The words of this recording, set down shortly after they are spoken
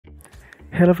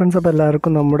Hello friends, അപ്പോൾ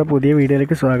എല്ലാവർക്കും നമ്മുടെ പുതിയ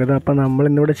വീഡിയോയിലേക്ക് സ്വാഗതം. അപ്പോൾ നമ്മൾ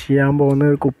ഇന്നിവിടെ ചെയ്യാൻ പോകുന്ന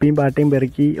ഒരു കുപ്പിയും പാട്ടയും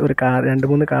പെറുക്കി ഒരു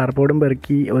 2-3 കാർഡ്ബോർഡും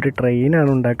പെറുക്കി ഒരു ട്രെയിനാണ്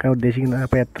ഉണ്ടാക്കാൻ ഉദ്ദേശിക്കുന്നത്.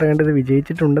 അപ്പോൾ എത്ര കണ്ടത്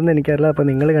വിജയിച്ചിട്ടുണ്ടെന്ന് എനിക്കറിയില്ല. അപ്പോൾ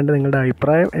നിങ്ങൾ കണ്ട് നിങ്ങളുടെ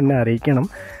അഭിപ്രായം എന്നെ അറിയിക്കണം.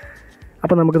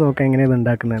 അപ്പോൾ നമുക്ക് നോക്കാം എങ്ങനെയാണ്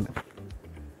ഉണ്ടാക്കുന്നതെന്ന്.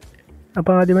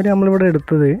 അപ്പോൾ ആദ്യമായിട്ട് നമ്മളിവിടെ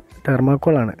എടുത്തത്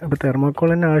തെർമാക്കോളാണ്. അപ്പോൾ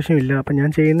തെർമാക്കോൾ തന്നെ ആവശ്യമില്ല. അപ്പോൾ ഞാൻ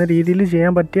ചെയ്യുന്ന രീതിയിൽ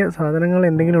ചെയ്യാൻ പറ്റിയ സാധനങ്ങൾ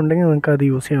എന്തെങ്കിലും ഉണ്ടെങ്കിൽ നിങ്ങൾക്ക് അത്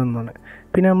യൂസ് ചെയ്യാവുന്നതാണ്.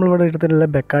 പിന്നെ നമ്മളിവിടെ എടുത്തിട്ടുള്ള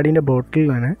ബെക്കാഡീൻ്റെ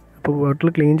ബോട്ടിലാണ്. അപ്പോൾ ബോട്ടിൽ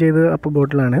ക്ലീൻ ചെയ്ത്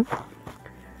ബോട്ടിലാണ്.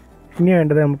 ഇനി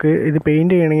വേണ്ടത് നമുക്ക് ഇത്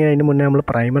പെയിൻറ്റ് ചെയ്യണമെങ്കിൽ അതിന് മുന്നേ നമ്മൾ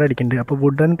പ്രൈമർ അടിക്കുന്നുണ്ട്. അപ്പോൾ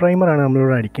വുഡൻ പ്രൈമറാണ്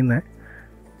നമ്മളിവിടെ അടിക്കുന്നത്.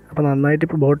 അപ്പോൾ നന്നായിട്ട്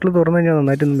ഇപ്പോൾ ബോട്ടിൽ തുറന്നു കഴിഞ്ഞാൽ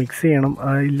നന്നായിട്ടൊന്ന് മിക്സ് ചെയ്യണം.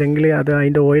 ഇല്ലെങ്കിൽ അത്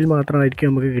അതിൻ്റെ ഓയിൽ മാത്രമായിരിക്കും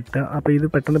നമുക്ക് കിട്ടുക. അപ്പോൾ ഇത്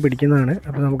പെട്ടെന്ന് പിടിക്കുന്നതാണ്.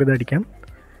 അപ്പോൾ നമുക്കിത് അടിക്കാം.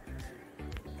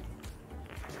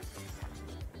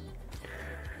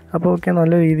 അപ്പോൾ ഓക്കെ,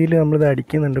 നല്ല രീതിയിൽ നമ്മളിത്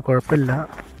അടിക്കുന്നുണ്ട്, കുഴപ്പമില്ല.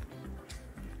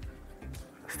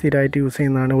 സ്ഥിരമായിട്ട് യൂസ്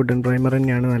ചെയ്യുന്നതാണ് വുഡൻ പ്രൈമർ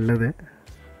തന്നെയാണ് നല്ലത്.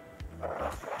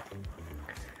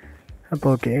 അപ്പോൾ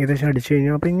ഓക്കെ, ഏകദേശം അടിച്ചു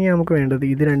കഴിഞ്ഞു. അപ്പോൾ ഇനി നമുക്ക് വേണ്ടത്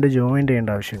ഇത് 2 ജോയിൻ്റ് ചെയ്യേണ്ട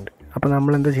ആവശ്യമുണ്ട്. അപ്പോൾ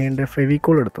നമ്മൾ എന്താ ചെയ്യേണ്ടത്,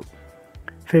 ഫെവിക്കോൾ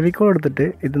എടുത്തിട്ട്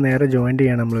ഇത് നേരെ ജോയിൻ്റ്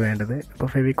ചെയ്യാണ് നമ്മൾ വേണ്ടത്. അപ്പോൾ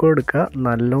ഫെവിക്കോൾ എടുക്കുക,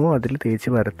 നല്ലോണം അതിൽ തേച്ച്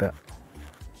പരത്തുക.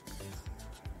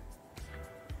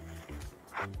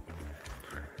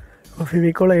 അപ്പോൾ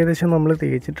ഫെവിക്കോൾ ഏകദേശം നമ്മൾ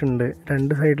തേച്ചിട്ടുണ്ട്.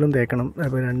 2 സൈഡിലും തേക്കണം.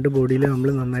 അപ്പോൾ 2 ബോഡിയിൽ നമ്മൾ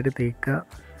നന്നായിട്ട് തേക്കുക.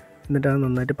 എന്നിട്ട് അത്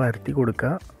നന്നായിട്ട് പരത്തി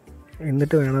കൊടുക്കുക.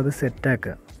 എന്നിട്ട് വേണം അത്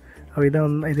സെറ്റാക്കുക. അപ്പോൾ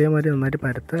ഇതേമാതിരി നന്നായിട്ട്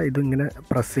പരത്തുക. ഇതിങ്ങനെ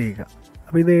പ്രസ് ചെയ്യുക.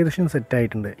 അപ്പോൾ ഇത് ഏകദേശം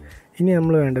സെറ്റായിട്ടുണ്ട്. ഇനി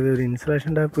നമ്മൾ വേണ്ടത് ഒരു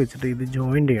ഇൻസുലേഷൻ ടാപ്പ് വെച്ചിട്ട് ഇത്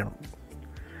ജോയിൻ്റ് ചെയ്യണം.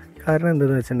 കാരണം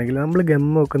എന്താണെന്ന് വെച്ചിട്ടുണ്ടെങ്കിൽ നമ്മൾ ഗം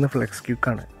വെക്കുന്ന ഫ്ലെക്സ്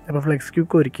ക്യൂക്കാണ്. അപ്പോൾ ഫ്ലെക്സ്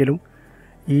ക്യൂക്ക് ഒരിക്കലും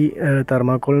ഈ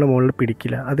തെർമാക്കോളിൻ്റെ മുകളിൽ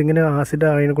പിടിക്കില്ല. അതിങ്ങനെ ആസിഡ്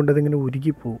ആയതിനെ കൊണ്ട് അതിങ്ങനെ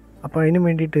ഉരുകിപ്പോവും. അപ്പോൾ അതിന്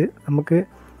വേണ്ടിയിട്ട് നമുക്ക്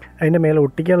അതിൻ്റെ മേലെ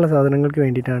ഒട്ടിക്കാനുള്ള സാധനങ്ങൾക്ക്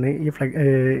വേണ്ടിയിട്ടാണ് ഈ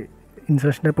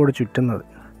ഇൻസുലേഷൻ ടാപ്പോട് ചുറ്റുന്നത്.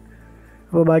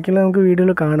 അപ്പോൾ ബാക്കിയുള്ള നമുക്ക്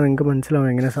വീഡിയോയിൽ കാണാം, നിങ്ങൾക്ക് മനസ്സിലാവും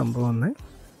എങ്ങനെ സംഭവം എന്ന്.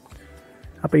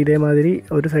 അപ്പോൾ ഇതേമാതിരി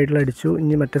ഒരു സൈഡിൽ അടിച്ചു,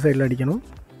 ഇനി മറ്റേ സൈഡിൽ അടിക്കണം.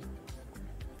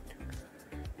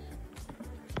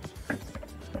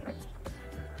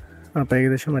 അപ്പോൾ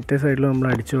ഏകദേശം മറ്റേ സൈഡിൽ നമ്മൾ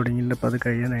അടിച്ചു തുടങ്ങിയിട്ടുണ്ട്. അപ്പോൾ അത്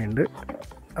കഴിയാനായിട്ട്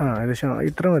ഏകദേശം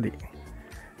ഇത്ര മതി,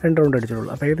 2 റൗണ്ട് അടിച്ചോളൂ.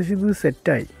 അപ്പോൾ ഏകദേശം ഇത്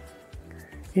സെറ്റായി.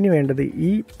 ഇനി വേണ്ടത്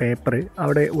ഈ പേപ്പർ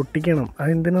അവിടെ ഒട്ടിക്കണം.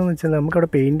 അതെന്തിനാണെന്ന് വെച്ചാൽ നമുക്കവിടെ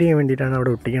പെയിൻറ്റ് ചെയ്യാൻ വേണ്ടിയിട്ടാണ്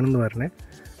അവിടെ ഒട്ടിക്കണം എന്ന് പറഞ്ഞത്.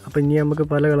 അപ്പോൾ ഇനി നമുക്ക്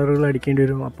പല കളറുകൾ അടിക്കേണ്ടി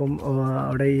വരും. അപ്പം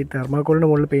അവിടെ ഈ തെർമാക്കോളിൻ്റെ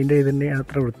മുകളിൽ പെയിൻറ്റ് ചെയ്തിട്ടുണ്ടെങ്കിൽ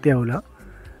അത്ര വൃത്തിയാവില്ല.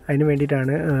 അതിന്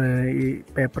വേണ്ടിയിട്ടാണ് ഈ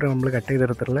പേപ്പർ നമ്മൾ കട്ട്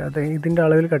ചെയ്തെടുത്തിട്ടുള്ളത്. അത് ഇതിൻ്റെ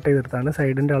അളവിൽ കട്ട് ചെയ്തെടുത്താണ്,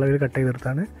 സൈഡിൻ്റെ അളവിൽ കട്ട്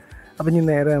ചെയ്തെടുത്താണ്. അപ്പം ഇനി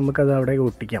നേരെ നമുക്കത് അവിടെ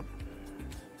ഒട്ടിക്കാം.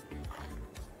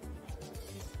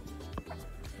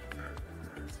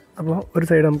 അപ്പോൾ ഒരു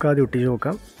സൈഡ് നമുക്ക് ആദ്യം ഒട്ടിച്ച്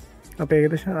നോക്കാം. അപ്പോൾ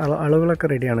ഏകദേശം അളവുകളൊക്കെ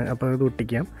റെഡിയാണ്. അപ്പോൾ അത്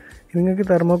ഒട്ടിക്കാം. നിങ്ങൾക്ക്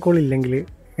തെർമാക്കോൾ ഇല്ലെങ്കിൽ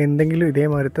എന്തെങ്കിലും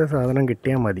ഇതേമാതിരത്തെ സാധനം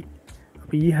കിട്ടിയാൽ മതി.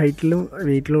 അപ്പോൾ ഈ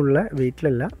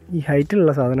വെയിറ്റിലല്ല ഈ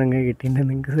ഹൈറ്റിലുള്ള സാധനം അങ്ങനെ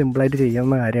കിട്ടിയിട്ടുണ്ടെങ്കിൽ നിങ്ങൾക്ക് സിമ്പിളായിട്ട്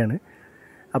ചെയ്യാവുന്ന കാര്യമാണ്.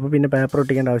 അപ്പോൾ പിന്നെ പേപ്പർ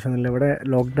ഒട്ടിക്കേണ്ട ആവശ്യമൊന്നുമില്ല. ഇവിടെ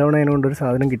ലോക്ക്ഡൗൺ ആയതുകൊണ്ട് ഒരു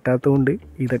സാധനം കിട്ടാത്തതുകൊണ്ട്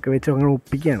ഇതൊക്കെ വെച്ച് അങ്ങനെ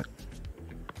ഒപ്പിക്കുകയാണ്.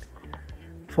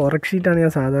 ഫോറക്സ് ഷീറ്റാണ്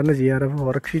ഞാൻ സാധാരണ ചെയ്യാറ്. അപ്പോൾ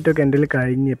ഫോറക്സ് ഷീറ്റൊക്കെ എൻ്റെ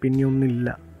കഴിഞ്ഞ് പിന്നെ ഒന്നുമില്ല.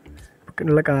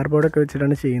 ഉള്ള കാർഡ്ബോർഡൊക്കെ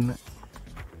വെച്ചിട്ടാണ് ചെയ്യുന്നത്.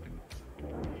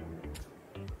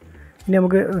 ഇനി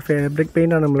നമുക്ക് ഫാബ്രിക്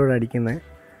പെയിൻ്റാണ് നമ്മളിവിടെ അടിക്കുന്നത്.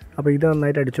 അപ്പോൾ ഇത്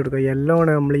നന്നായിട്ട് അടിച്ചു കൊടുക്കുക. യെല്ലോ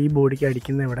ആണ് നമ്മൾ ഈ ബോഡിക്ക്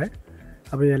അടിക്കുന്നത് ഇവിടെ.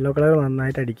 അപ്പോൾ യെല്ലോ കളർ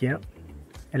നന്നായിട്ട് അടിക്കുക,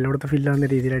 എല്ലായിടത്തും ഫില്ലാകുന്ന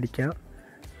രീതിയിൽ അടിക്കുക.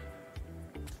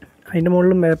 അതിൻ്റെ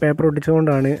മുകളിലും പേപ്പർ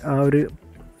ഒട്ടിച്ചുകൊണ്ടാണ് ആ ഒരു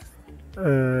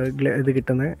ഇത്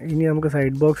കിട്ടുന്നത്. ഇനി നമുക്ക്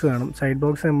സൈഡ് ബോക്സ് വേണം. സൈഡ്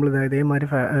ബോക്സ് നമ്മൾ ഇതേമാതിരി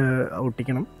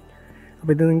ഒട്ടിക്കണം.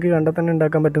 അപ്പോൾ ഇത് നിങ്ങൾക്ക് കണ്ടാൽ തന്നെ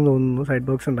ഉണ്ടാക്കാൻ പറ്റുമെന്ന് തോന്നുന്നു, സൈഡ്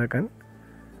ബോക്സ് ഉണ്ടാക്കാൻ.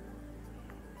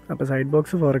 അപ്പോൾ സൈഡ്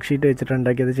ബോക്സ് ഫോറക്സ് ഷീറ്റ് വെച്ചിട്ട്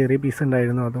ഉണ്ടാക്കിയത്, ചെറിയ പീസ്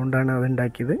ഉണ്ടായിരുന്നു, അതുകൊണ്ടാണ് അത്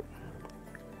ഉണ്ടാക്കിയത്.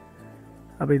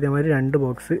 അപ്പോൾ ഇതേമാതിരി 2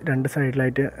 ബോക്സ് 2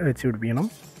 സൈഡിലായിട്ട് വെച്ച് പിടിപ്പിക്കണം.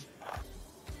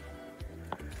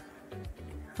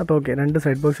 അപ്പോൾ ഓക്കെ, 2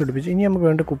 സൈഡ് ബോക്സ് പിടിപ്പിച്ചു. ഇനി നമുക്ക്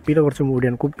വേണ്ട കുപ്പിയുടെ കുറച്ച്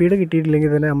മൂടിയാണ്. കുപ്പിയുടെ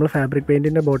കിട്ടിയിട്ടില്ലെങ്കിൽ തന്നെ നമ്മൾ ഫാബ്രിക്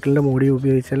പെയിൻറ്റിൻ്റെ ബോട്ടിലിൻ്റെ മൂടി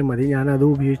ഉപയോഗിച്ചാലും മതി. ഞാൻ അത്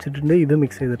ഉപയോഗിച്ചിട്ടുണ്ട്, ഇത്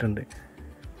മിക്സ് ചെയ്തിട്ടുണ്ട്.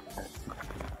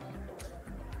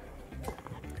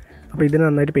 അപ്പോൾ ഇതിന്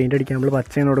നന്നായിട്ട് പെയിൻ്റ് അടിക്കാൻ നമ്മൾ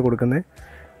പച്ചയാണ് ഇവിടെ കൊടുക്കുന്നത്.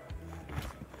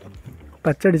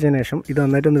 പച്ച അടിച്ചതിന് ശേഷം ഇത്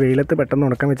നന്നായിട്ടൊന്ന് വെയിലത്ത് പെട്ടെന്ന്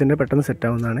ഉണക്കാൻ വെച്ചിട്ടുണ്ടെങ്കിൽ പെട്ടെന്ന്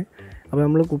സെറ്റാവുന്നതാണ്. അപ്പോൾ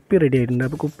നമ്മൾ കുപ്പി റെഡി ആയിട്ടുണ്ട്.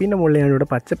 അപ്പോൾ കുപ്പീൻ്റെ മുകളിൽ ഞാനിവിടെ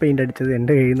പച്ച പെയിൻറ്റ് അടിച്ചത്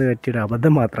എൻ്റെ കയ്യിൽ നിന്ന് പറ്റിയൊരു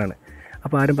അബദ്ധം മാത്രമാണ്.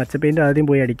 അപ്പോൾ ആരും പച്ച പെയിൻറ്റ് ആദ്യം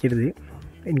പോയി അടിക്കരുത്.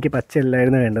 എനിക്ക് പച്ച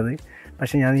അല്ലായിരുന്നു വേണ്ടത്.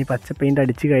 പക്ഷേ ഞാൻ ഈ പച്ച പെയിൻറ്റ്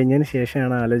അടിച്ച് കഴിഞ്ഞതിന്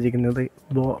ശേഷമാണ് ആലോചിക്കുന്നത്,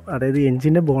 അതായത്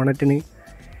എൻജിൻ്റെ ബോണറ്റിന്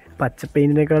പച്ച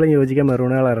പെയിൻറ്റിനേക്കാളും യോജിക്കാൻ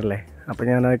മെറൂൺ കളറല്ലേ. അപ്പോൾ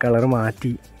ഞാൻ ആ കളർ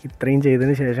മാറ്റി. ഇത്രയും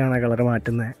ചെയ്തതിന് ശേഷമാണ് ആ കളർ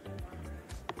മാറ്റുന്നത്.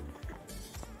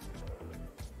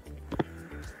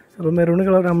 അപ്പോൾ മെറൂൺ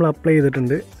കളർ നമ്മൾ അപ്ലൈ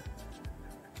ചെയ്തിട്ടുണ്ട്.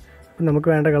 അപ്പം നമുക്ക്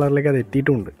വേണ്ട കളറിലേക്ക് അത്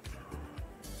എത്തിയിട്ടുമുണ്ട്.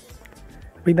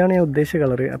 അപ്പോൾ ഇതാണ് ഞാൻ ഉദ്ദേശിച്ച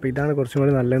കളറ്. അപ്പോൾ ഇതാണ് കുറച്ചും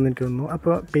കൂടി നല്ലതെന്ന് എനിക്ക് തോന്നുന്നു.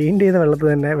 അപ്പോൾ പെയിൻറ്റ് ചെയ്ത വെള്ളത്തിൽ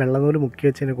തന്നെ വെള്ളനൂല് മുക്കി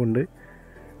വെച്ചതിനെ കൊണ്ട്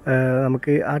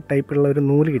നമുക്ക് ആ ടൈപ്പുള്ള ഒരു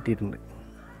നൂല് കിട്ടിയിട്ടുണ്ട്.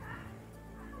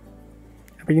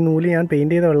 അപ്പോൾ ഈ നൂല് ഞാൻ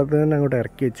പെയിൻറ്റ് ചെയ്ത വെള്ളത്തിൽ തന്നെ അങ്ങോട്ട്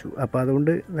ഇറക്കി വെച്ചു. അപ്പോൾ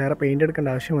അതുകൊണ്ട് വേറെ പെയിൻറ്റ് എടുക്കേണ്ട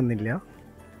ആവശ്യം വന്നില്ല.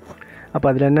 അപ്പോൾ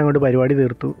അതിൽ തന്നെ അങ്ങോട്ട് പരിപാടി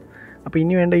തീർത്തു. അപ്പോൾ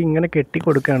ഇനി വേണ്ട ഇങ്ങനെ കെട്ടി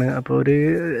കൊടുക്കുകയാണ്. അപ്പോൾ ഒരു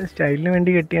സ്റ്റൈലിന്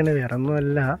വേണ്ടി കെട്ടിയാണ്, വേറെ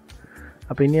ഒന്നുമല്ല.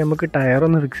 അപ്പോൾ ഇനി നമുക്ക്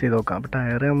ടയറൊന്ന് ഫിക്സ് ചെയ്ത് നോക്കാം. അപ്പോൾ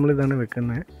ടയർ നമ്മളിതാണ്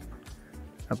വെക്കുന്നത്.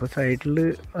 അപ്പോൾ സൈഡിൽ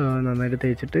നന്നായിട്ട്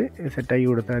തേച്ചിട്ട് സെറ്റാക്കി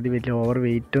കൊടുത്താൽ മതി. വലിയ ഓവർ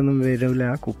വെയിറ്റ് ഒന്നും വരില്ല,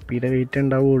 കുപ്പിയുടെ വെയിറ്റ്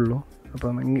ഉണ്ടാവുകയുള്ളൂ. അപ്പോൾ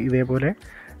ഇതേപോലെ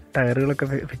ടയറുകളൊക്കെ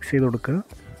ഫിക്സ് ചെയ്ത് കൊടുക്കുക.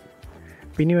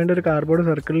 പിന്നെ വേണ്ട ഒരു കാർഡ്ബോർഡ്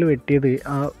സർക്കിളിൽ വെട്ടിയത്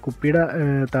ആ കുപ്പിയുടെ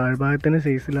താഴ്ഭാഗത്തിന്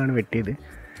സൈസിലാണ് വെട്ടിയത്.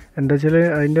 എന്താ വെച്ചാൽ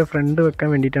അതിൻ്റെ ഫ്രണ്ട് വെക്കാൻ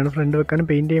വേണ്ടിയിട്ടാണ്, ഫ്രണ്ട് വെക്കാനും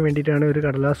പെയിൻറ്റ് ചെയ്യാൻ വേണ്ടിയിട്ടാണ് ഒരു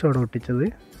കടലാസ് അവിടെ ഒട്ടിച്ചത്.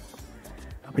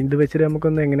 അപ്പോൾ ഇത് വെച്ചിട്ട്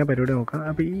നമുക്കൊന്ന് എങ്ങനെ പരിപാടി നോക്കാം.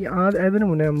 അപ്പോൾ അതിന്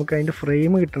മുന്നേ നമുക്ക് അതിൻ്റെ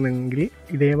ഫ്രെയിം കിട്ടണമെങ്കിൽ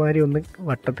ഇതേമാതിരി ഒന്ന്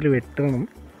വട്ടത്തിൽ വെട്ടണം.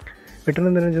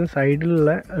 എന്താണെന്ന് വെച്ചാൽ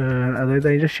സൈഡിലുള്ള അതായത്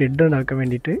അതിൻ്റെ ഷെഡ് ഉണ്ടാക്കാൻ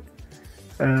വേണ്ടിയിട്ട്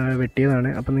വെട്ടിയതാണ്.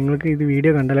 അപ്പോൾ നിങ്ങൾക്ക് ഇത്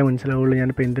വീഡിയോ കണ്ടാലേ മനസ്സിലാവുള്ളൂ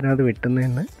ഞാനിപ്പോൾ എന്തിനാണ് അത്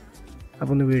വെട്ടുന്നതെന്ന്.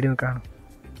 അപ്പോൾ ഒന്ന് വീഡിയോ കാണാം.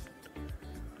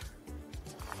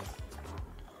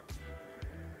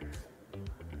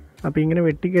 അപ്പോൾ ഇങ്ങനെ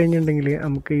വെട്ടിക്കഴിഞ്ഞിട്ടുണ്ടെങ്കിൽ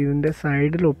നമുക്ക് ഇതിൻ്റെ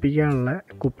സൈഡിൽ ഒപ്പിക്കാനുള്ള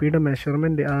കുപ്പിയുടെ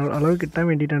മെഷർമെൻറ്റ് അളവ് കിട്ടാൻ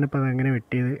വേണ്ടിയിട്ടാണ് ഇപ്പോൾ അതങ്ങനെ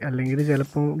വെട്ടിയത്. അല്ലെങ്കിൽ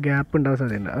ചിലപ്പോൾ ഗ്യാപ്പ് ഉണ്ടാകാൻ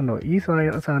സാധ്യതയുണ്ട്. അതോ ഈ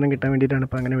സാധനം കിട്ടാൻ വേണ്ടിയിട്ടാണ്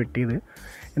ഇപ്പോൾ അങ്ങനെ വെട്ടിയത്.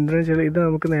 എന്താണെന്ന് വെച്ചാൽ ഇത്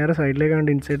നമുക്ക് നേരെ സൈഡിലേക്ക്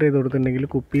കണ്ട് ഇൻസേർട്ട് ചെയ്ത് കൊടുത്തിട്ടുണ്ടെങ്കിൽ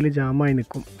കുപ്പിയിൽ ജാമായി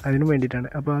നിൽക്കും, അതിന് വേണ്ടിയിട്ടാണ്.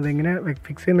 അപ്പോൾ അതെങ്ങനെ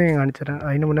ഫിക്സ് ചെയ്യുന്നത് ഞാൻ കാണിച്ചു തരാം.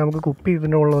 അതിന് മുന്നേ നമുക്ക് കുപ്പി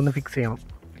ഇതിൻ്റെ ഉള്ളതൊന്ന് ഫിക്സ് ചെയ്യണം.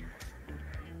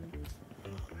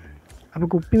 അപ്പോൾ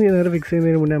കുപ്പി നേരെ ഫിക്സ്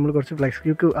ചെയ്യുന്നതിന് മുന്നേ നമ്മൾ കുറച്ച് ഫ്ലെക്സ്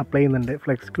ക്യൂക്ക് അപ്ലൈ ചെയ്യുന്നുണ്ട്.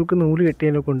 ഫ്ലെക്സ് ക്യൂക്ക് നൂല്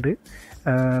കെട്ടിയതിനെ കൊണ്ട്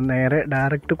നേരെ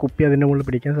ഡയറക്റ്റ് കുപ്പി അതിൻ്റെ മുകളിൽ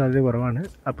പിടിക്കാൻ സാധ്യത കുറവാണ്.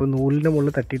 അപ്പോൾ നൂലിൻ്റെ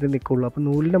മുകളിൽ തട്ടിയിട്ട് നിൽക്കുള്ളൂ. അപ്പോൾ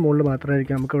നൂലിൻ്റെ മുകളിൽ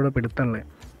മാത്രമായിരിക്കും നമുക്ക് ഇവിടെ പിടുത്തമുള്ളത്.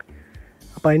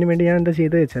 അപ്പോൾ അതിന് വേണ്ടി ഞാൻ എന്താ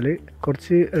ചെയ്തത് വെച്ചാൽ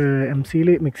കുറച്ച് MCയിൽ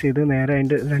മിക്സ് ചെയ്ത് നേരെ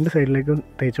അതിൻ്റെ രണ്ട് സൈഡിലേക്കും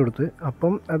തേച്ച് കൊടുത്ത്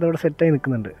അപ്പം അതവിടെ സെറ്റായി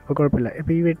നിൽക്കുന്നുണ്ട്. അപ്പോൾ കുഴപ്പമില്ല.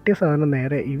 അപ്പോൾ ഈ വെട്ടിയ സാധനം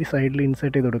നേരെ ഈ സൈഡിൽ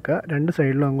ഇൻസേർട്ട് ചെയ്ത് കൊടുക്കുക, രണ്ട്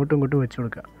സൈഡിലും അങ്ങോട്ടും ഇങ്ങോട്ടും വെച്ച്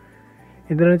കൊടുക്കുക.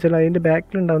 എന്താണെന്ന് വെച്ചാൽ അതിൻ്റെ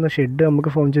ബാക്കിലുണ്ടാകുന്ന ഷെഡ്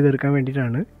നമുക്ക് ഫോം ചെയ്തെടുക്കാൻ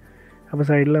വേണ്ടിയിട്ടാണ്. അപ്പോൾ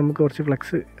സൈഡിൽ നമുക്ക് കുറച്ച്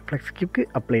ഫ്ലെക്സ് ക്യൂക്ക്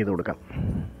അപ്ലൈ ചെയ്ത് കൊടുക്കാം.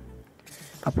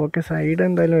 അപ്പോൾ ഓക്കെ, സൈഡ്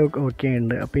എന്തായാലും ഓക്കെ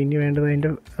ഉണ്ട്. അപ്പോൾ ഇനി വേണ്ടത്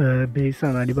അതിൻ്റെ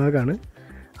ബേസാണ്, അടിഭാഗമാണ്.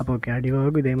 അപ്പോൾ ഓക്കെ,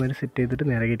 അടിഭാഗം ഇതേമാതിരി സെറ്റ് ചെയ്തിട്ട്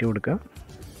നേരെ കയറ്റി കൊടുക്കുക.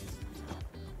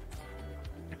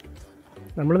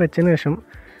 നമ്മൾ വെച്ചതിന് ശേഷം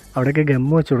അവിടെയൊക്കെ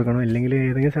ഗമ്മ് വെച്ച് കൊടുക്കണം, അല്ലെങ്കിൽ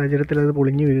ഏതെങ്കിലും സാഹചര്യത്തിൽ അത്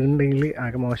പൊളിഞ്ഞ് വീഴുന്നുണ്ടെങ്കിൽ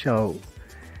ആകെ മോശമാവും.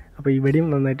 അപ്പോൾ ഇവിടെയും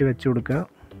നന്നായിട്ട് വെച്ച് കൊടുക്കുക,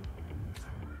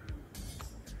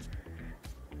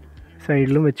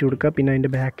 സൈഡിലും വെച്ച് കൊടുക്കുക, പിന്നെ അതിൻ്റെ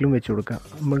ബാക്കിലും വെച്ച് കൊടുക്കുക.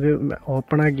 നമുക്ക്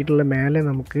ഓപ്പൺ ആക്കിയിട്ടുള്ള മേലെ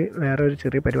നമുക്ക് വേറെ ഒരു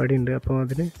ചെറിയ പരിപാടി ഉണ്ട്, അപ്പോൾ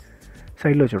അതിന്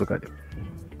സൈഡിൽ വെച്ച് കൊടുക്കുക.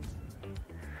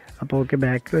 അപ്പോൾ ഓക്കെ,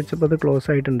 ബാക്കിൽ വെച്ചപ്പോൾ അത് ക്ലോസ്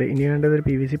ആയിട്ടുണ്ട്. ഇനി വേണ്ടത് ഒരു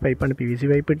PVC പൈപ്പാണ്. PVC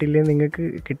പൈപ്പ് ഇട്ടില്ലെങ്കിൽ നിങ്ങൾക്ക്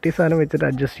കിട്ടിയ സാധനം വെച്ചിട്ട്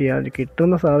അഡ്ജസ്റ്റ് ചെയ്യാം.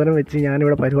 കിട്ടുന്ന സാധനം വെച്ച്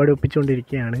ഞാനിവിടെ പരിപാടി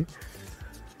ഒപ്പിച്ചുകൊണ്ടിരിക്കുകയാണ്.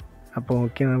 അപ്പോൾ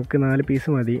ഓക്കെ, നമുക്ക് 4 പീസ്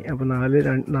മതി. അപ്പോൾ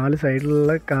 4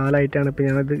 സൈഡിലുള്ള കാലായിട്ടാണ് ഇപ്പോൾ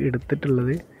ഞാനത്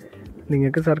എടുത്തിട്ടുള്ളത്.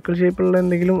 നിങ്ങൾക്ക് സർക്കിൾ ഷേപ്പുള്ള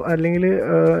എന്തെങ്കിലും അല്ലെങ്കിൽ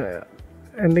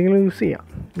എന്തെങ്കിലും യൂസ് ചെയ്യാം,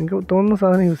 നിങ്ങൾക്ക് തോന്നുന്ന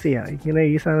സാധനം യൂസ് ചെയ്യാം. ഇങ്ങനെ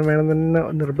ഈ സാധനം വേണമെന്ന്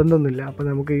നിർബന്ധമൊന്നുമില്ല. അപ്പോൾ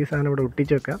നമുക്ക് ഈ സാധനം ഇവിടെ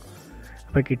ഒട്ടിച്ച് വെക്കാം.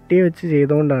 അപ്പോൾ കിട്ടിയ വെച്ച്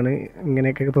ചെയ്തുകൊണ്ടാണ്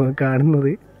ഇങ്ങനെയൊക്കെ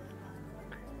കാണുന്നത്.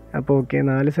 അപ്പോൾ ഓക്കെ,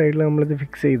 4 സൈഡിൽ നമ്മളിത്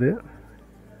ഫിക്സ് ചെയ്ത്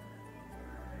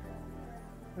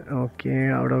ഓക്കെ,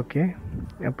 അവിടെ ഓക്കെ.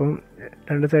 അപ്പം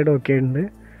 2 സൈഡ് ഓക്കെ ഉണ്ട്.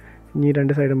 ഇനി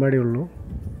 2 സൈഡും പാടേ ഉള്ളൂ.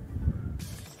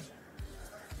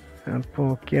 അപ്പോൾ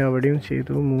ഓക്കെ, അവിടെയും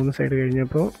ചെയ്തു. 3 സൈഡ്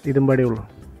കഴിഞ്ഞപ്പോൾ ഇതും പാടേ ഉള്ളൂ.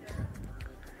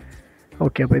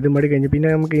 ഓക്കെ, അപ്പോൾ ഇതും പാടി കഴിഞ്ഞ് പിന്നെ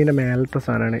നമുക്ക് ഇതിൻ്റെ മേലത്തെ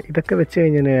സാധനമാണ്. ഇതൊക്കെ വെച്ച്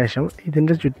കഴിഞ്ഞതിന് ശേഷം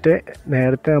ഇതിൻ്റെ ചുറ്റേ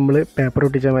നേരത്തെ നമ്മൾ പേപ്പർ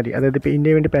ഒട്ടിച്ചാൽ മതി. അതായത്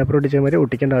പെയിൻറ്റിന് വേണ്ടി പേപ്പർ ഒട്ടിച്ചാൽ മതി,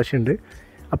 ഒട്ടിക്കേണ്ട ആവശ്യമുണ്ട്.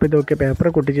 അപ്പോൾ ഇതൊക്കെ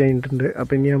പേപ്പറൊക്കെ ഒട്ടിച്ച് കഴിഞ്ഞിട്ടുണ്ട്.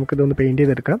 അപ്പോൾ ഇനി നമുക്കിതൊന്ന് പെയിൻറ്റ്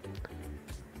ചെയ്തെടുക്കാം.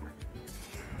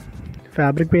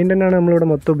 ഫാബ്രിക് പെയിൻറ്റ് തന്നെയാണ് നമ്മളിവിടെ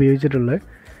മൊത്തം ഉപയോഗിച്ചിട്ടുള്ളത്.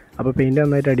 അപ്പോൾ പെയിൻറ്റ്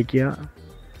നന്നായിട്ട് അടിക്കുക.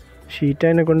 ഷീറ്റ്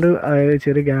അതിനെ കൊണ്ട്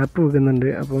ചെറിയ ഗ്യാപ്പ് വെക്കുന്നുണ്ട്,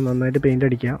 അപ്പോൾ നന്നായിട്ട് പെയിൻറ്റ്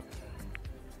അടിക്കുക.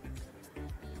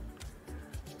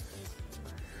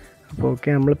 അപ്പോൾ ഓക്കെ,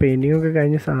 നമ്മൾ പെയിൻറ്റിങ്ങൊക്കെ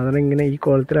കഴിഞ്ഞ് സാധനം ഇങ്ങനെ ഈ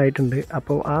കോലത്തിലായിട്ടുണ്ട്.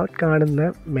 അപ്പോൾ ആ കാണുന്ന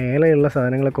മേലെയുള്ള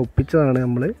സാധനങ്ങളൊക്കെ ഒപ്പിച്ചതാണ്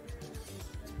നമ്മൾ.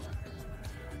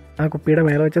 ആ കുപ്പിയുടെ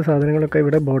മേലെ വെച്ച സാധനങ്ങളൊക്കെ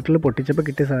ഇവിടെ ബോട്ടിൽ പൊട്ടിച്ചപ്പോൾ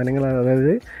കിട്ടിയ സാധനങ്ങളാണ്,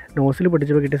 അതായത് നോസിൽ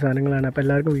പൊട്ടിച്ചപ്പോൾ കിട്ടിയ സാധനങ്ങളാണ്. അപ്പോൾ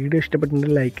എല്ലാവർക്കും വീഡിയോ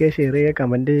ഇഷ്ടപ്പെട്ടിട്ടുണ്ടെങ്കിൽ ലൈക്ക് ചെയ്യുക, ഷെയർ ചെയ്യുക,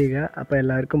 കമൻറ്റ് ചെയ്യുക. അപ്പോൾ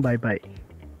എല്ലാവർക്കും ബൈ ബൈ.